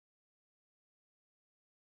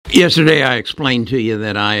Yesterday, I explained to you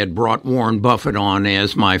that I had brought Warren Buffett on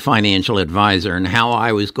as my financial advisor and how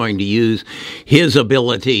I was going to use his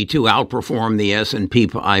ability to outperform the S&P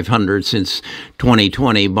 500 since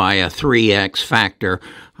 2020 by a 3x factor,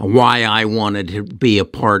 why I wanted to be a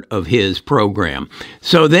part of his program.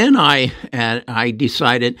 So then I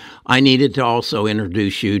decided I needed to also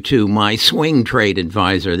introduce you to my swing trade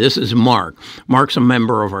advisor. This is Mark. Mark's a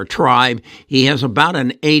member of our tribe. He has about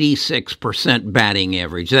an 86% batting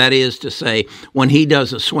average. That is to say, when he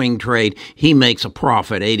does a swing trade, he makes a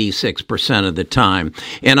profit 86% of the time.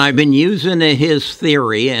 And I've been using his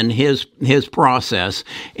theory and his process,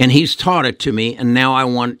 and he's taught it to me, and now I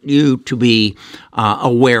want you to be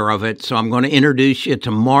aware of it. So I'm going to introduce you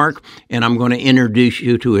to Mark, and I'm going to introduce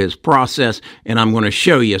you to his process, and I'm going to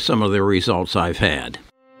show you some of the results I've had.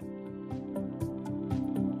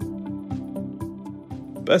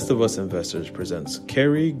 Best of Us Investors presents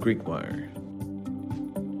Kerry Griegmeier.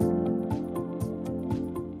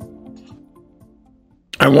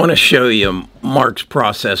 I want to show you Mark's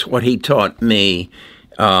process, what he taught me,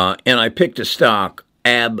 and I picked a stock,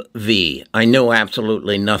 AbbVie. I know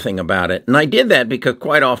absolutely nothing about it. And I did that because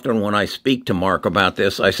quite often when I speak to Mark about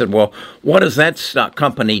this, I said, well, what does that stock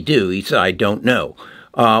company do? He said, I don't know.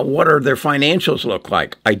 What are their financials look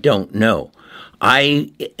like? I don't know.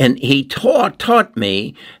 And he taught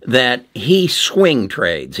me that he swing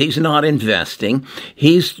trades. He's not investing.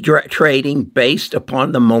 He's trading based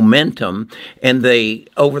upon the momentum and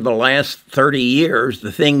over the last 30 years,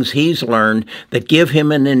 the things he's learned that give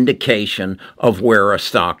him an indication of where a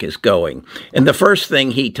stock is going. And the first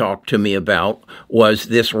thing he talked to me about was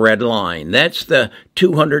this red line. That's the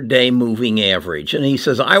 200-day moving average. And he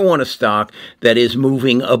says, I want a stock that is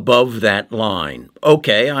moving above that line.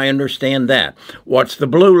 Okay, I understand that. What's the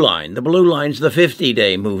blue line? The blue line's the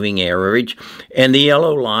 50-day moving average, and the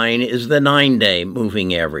yellow line is the 9-day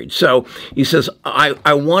moving average. So he says,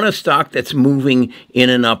 I want a stock that's moving in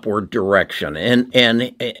an upward direction, and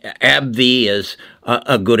AbbVie is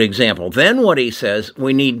a good example. Then what he says,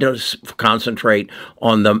 we need to concentrate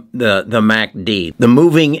on the MACD, the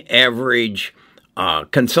moving average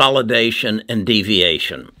consolidation and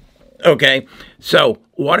deviation. Okay, so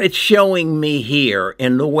what it's showing me here,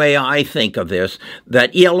 in the way I think of this,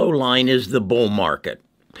 that yellow line is the bull market.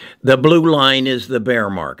 The blue line is the bear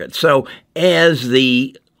market. So as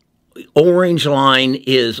the orange line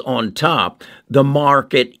is on top, the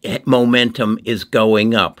market momentum is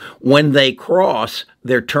going up. When they cross,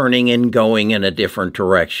 they're turning and going in a different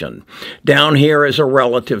direction. Down here is a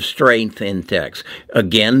relative strength index.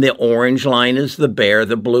 Again, the orange line is the bear,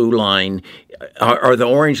 the blue line, or the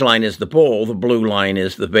orange line is the bull, the blue line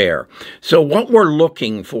is the bear. So what we're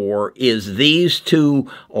looking for is these two,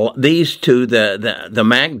 the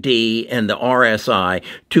MACD and the RSI,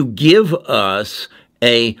 to give us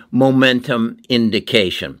a momentum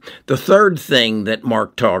indication. The third thing that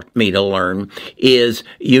Mark taught me to learn is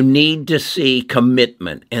you need to see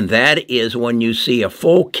commitment, and that is when you see a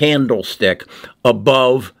full candlestick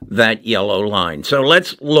above that yellow line. So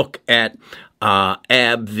let's look at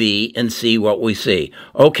AbbVie and see what we see.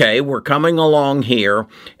 Okay, we're coming along here,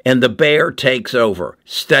 and the bear takes over.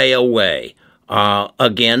 Stay away.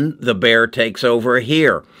 Again, the bear takes over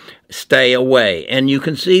here. Stay away. And you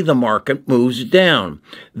can see the market moves down.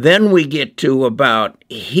 Then we get to about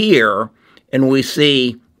here, and we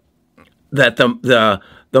see that the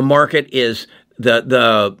market is,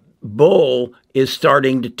 the bull is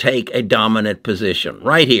starting to take a dominant position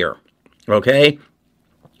right here. Okay?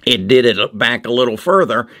 It did it back a little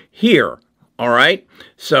further here. All right?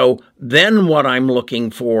 So then what I'm looking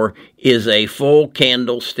for is a full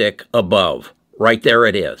candlestick above. Right there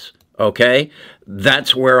it is. Okay?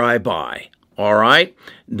 That's where I buy. All right?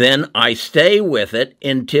 Then I stay with it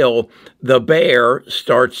until the bear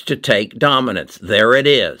starts to take dominance. There it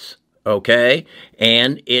is. Okay?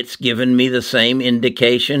 And it's given me the same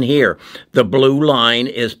indication here. The blue line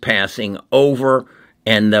is passing over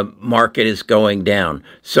and the market is going down.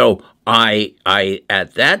 So I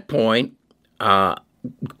at that point,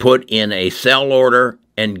 put in a sell order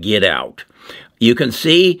and get out. You can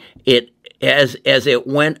see it. As it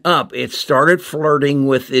went up, it started flirting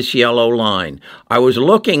with this yellow line. I was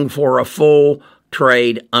looking for a full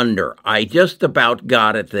trade under. I just about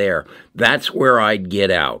got it there. That's where I'd get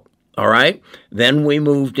out. All right? Then we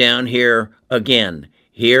move down here again.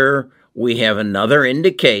 Here we have another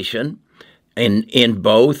indication in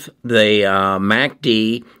both the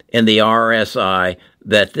MACD and the RSI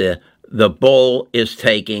that the bull is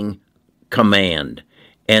taking command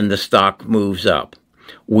and the stock moves up.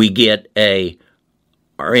 We get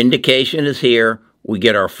our indication is here, we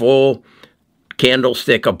get our full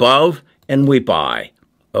candlestick above, and we buy.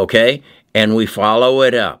 okay? And we follow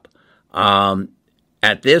it up.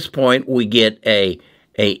 At this point, we get a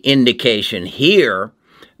indication here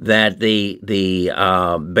that the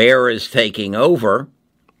bear is taking over.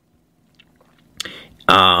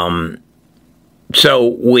 So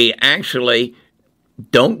we actually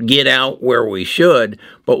don't get out where we should.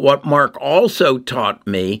 But what Mark also taught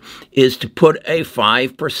me is to put a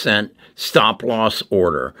 5% stop loss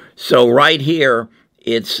order. So right here,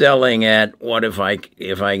 it's selling at, what if I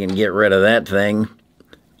can get rid of that thing?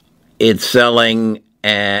 It's selling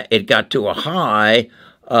at, it got to a high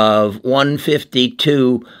of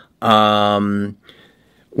 152. So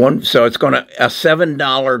it's going to a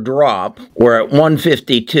 $7 drop. We're at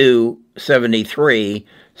 152.73.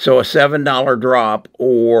 So a $7 drop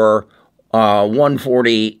or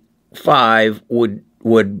 145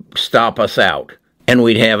 would stop us out, and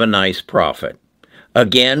we'd have a nice profit.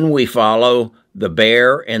 Again, we follow the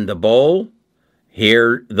bear and the bull.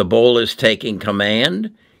 Here, the bull is taking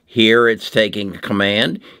command. Here, it's taking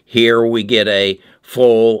command. Here, we get a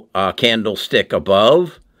full candlestick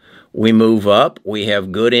above. We move up. We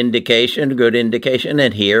have good indication.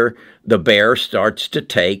 And here, the bear starts to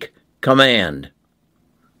take command.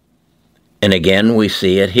 And again, we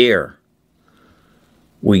see it here.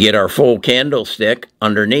 We get our full candlestick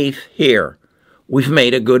underneath here. We've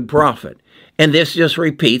made a good profit. And this just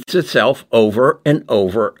repeats itself over and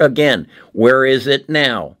over again. Where is it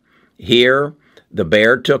now? Here, the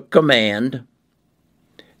bear took command,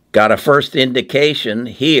 got a first indication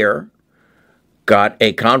here, got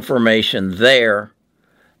a confirmation there,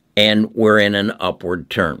 and we're in an upward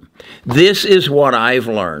turn. This is what I've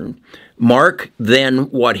learned. Mark, then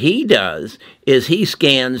what he does is he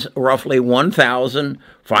scans roughly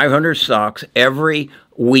 1,500 stocks every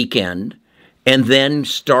weekend and then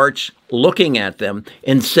starts looking at them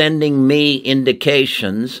and sending me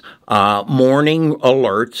indications, morning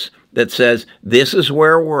alerts that says, this is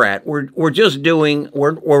where we're at. We're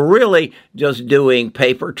really just doing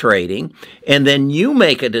paper trading. And then you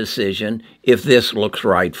make a decision if this looks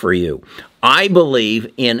right for you. I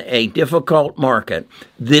believe in a difficult market,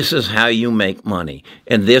 this is how you make money.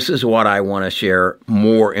 And this is what I want to share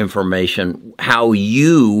more information, how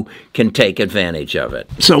you can take advantage of it.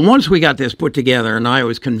 So once we got this put together and I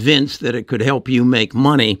was convinced that it could help you make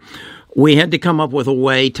money, we had to come up with a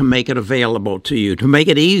way to make it available to you, to make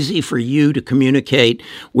it easy for you to communicate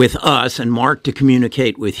with us and Mark to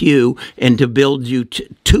communicate with you and to build you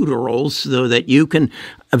tutorials so that you can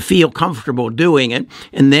feel comfortable doing it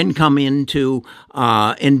and then come into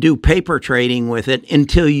and do paper trading with it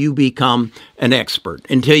until you become an expert,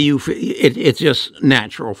 until it's just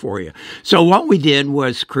natural for you. So what we did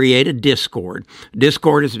was create a Discord.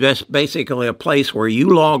 Discord is basically a place where you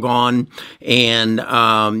log on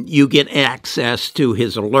and you get access to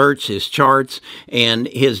his alerts, his charts, and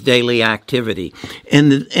his daily activity.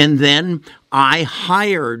 And then I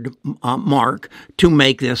hired Mark to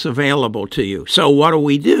make this available to you. So what do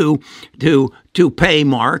we do to pay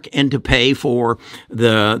Mark and to pay for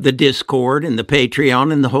the Discord and the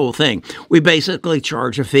Patreon and the whole thing? We basically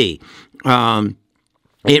charge a fee.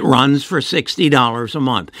 It runs for $60 a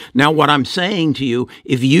month. Now, what I'm saying to you,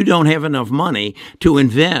 if you don't have enough money to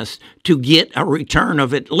invest to get a return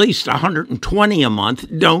of at least $120 a month,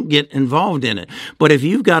 don't get involved in it. But if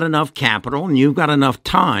you've got enough capital and you've got enough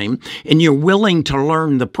time and you're willing to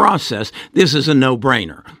learn the process, this is a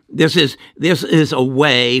no-brainer. This is a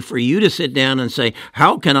way for you to sit down and say,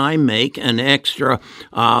 how can I make an extra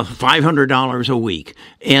 $500 a week?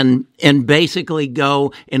 And basically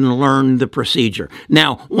go and learn the procedure.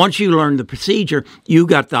 Now, once you learn the procedure, you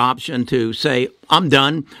got the option to say, I'm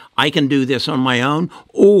done. I can do this on my own.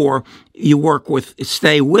 Or you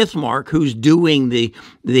stay with Mark, who's doing the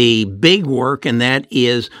big work, and that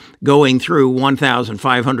is going through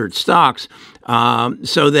 1,500 stocks,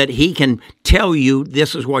 so that he can tell you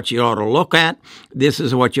this is what you ought to look at, this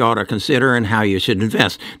is what you ought to consider, and how you should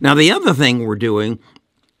invest. Now, the other thing we're doing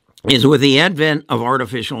is with the advent of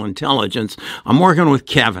artificial intelligence, I'm working with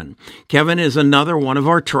Kevin. Kevin is another one of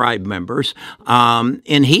our tribe members, and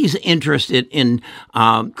he's interested in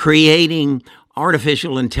creating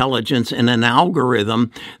artificial intelligence and an algorithm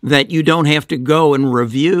that you don't have to go and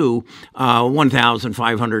review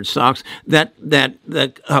 1,500 stocks, that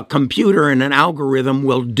a computer and an algorithm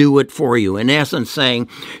will do it for you. In essence, saying,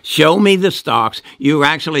 show me the stocks. You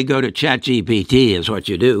actually go to ChatGPT is what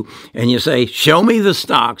you do, and you say, show me the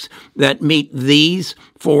stocks that meet these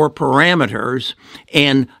 4 parameters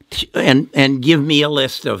and give me a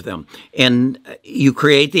list of them. And you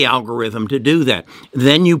create the algorithm to do that.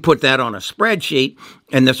 Then you put that on a spreadsheet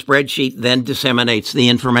and the spreadsheet then disseminates the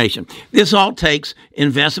information. This all takes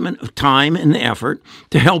investment of time and effort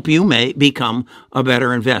to help you become a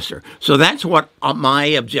better investor. So that's what my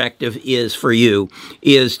objective is for you,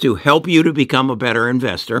 is to help you to become a better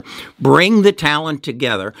investor, bring the talent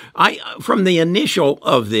together. From the initial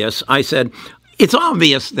of this, I said, it's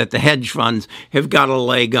obvious that the hedge funds have got a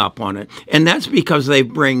leg up on it, and that's because they've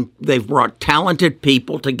brought talented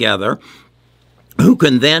people together who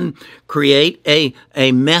can then create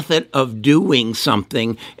a method of doing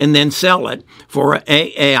something and then sell it for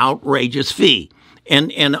a outrageous fee.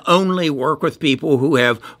 And only work with people who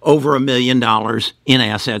have over $1 million in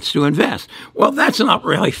assets to invest. Well, that's not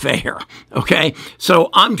really fair, okay? So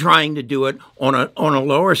I'm trying to do it on a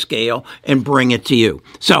lower scale and bring it to you.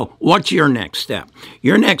 So what's your next step?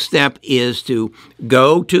 Your next step is to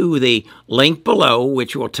go to the link below,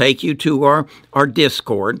 which will take you to our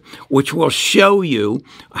Discord, which will show you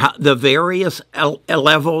the various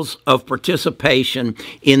levels of participation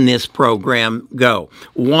in this program go.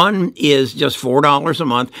 One is just $4 a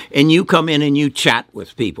month, and you come in and you chat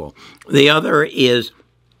with people. The other is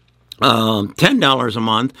 $10 a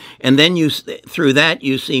month, and then through that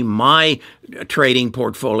you see my trading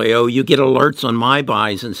portfolio. You get alerts on my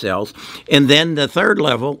buys and sells, and then the third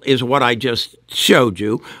level is what I just showed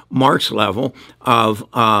you, Mark's level of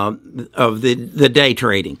the day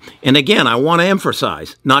trading. And again, I want to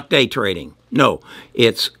emphasize, not day trading. No,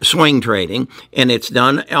 it's swing trading, and it's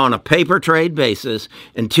done on a paper trade basis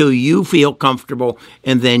until you feel comfortable,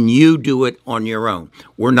 and then you do it on your own.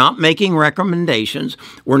 We're not making recommendations.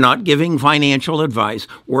 We're not giving financial advice.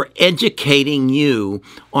 We're educating you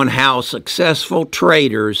on how successful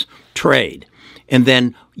traders trade. And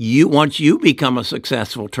then once you become a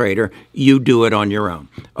successful trader, you do it on your own.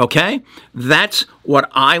 Okay? That's what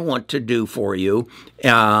I want to do for you.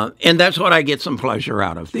 And that's what I get some pleasure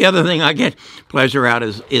out of. The other thing I get pleasure out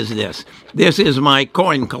is this. This is my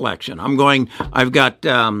coin collection. I've got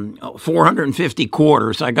 450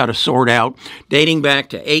 quarters I got to sort out dating back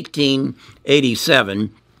to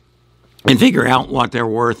 1887 and figure out what they're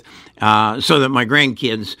worth so that my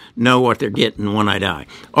grandkids know what they're getting when I die.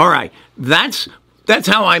 All right. That's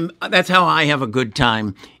how I have a good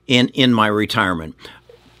time in my retirement,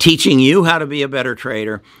 teaching you how to be a better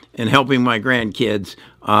trader and helping my grandkids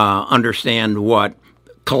understand what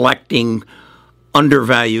collecting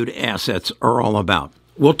undervalued assets are all about.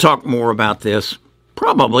 We'll talk more about this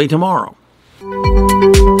probably tomorrow.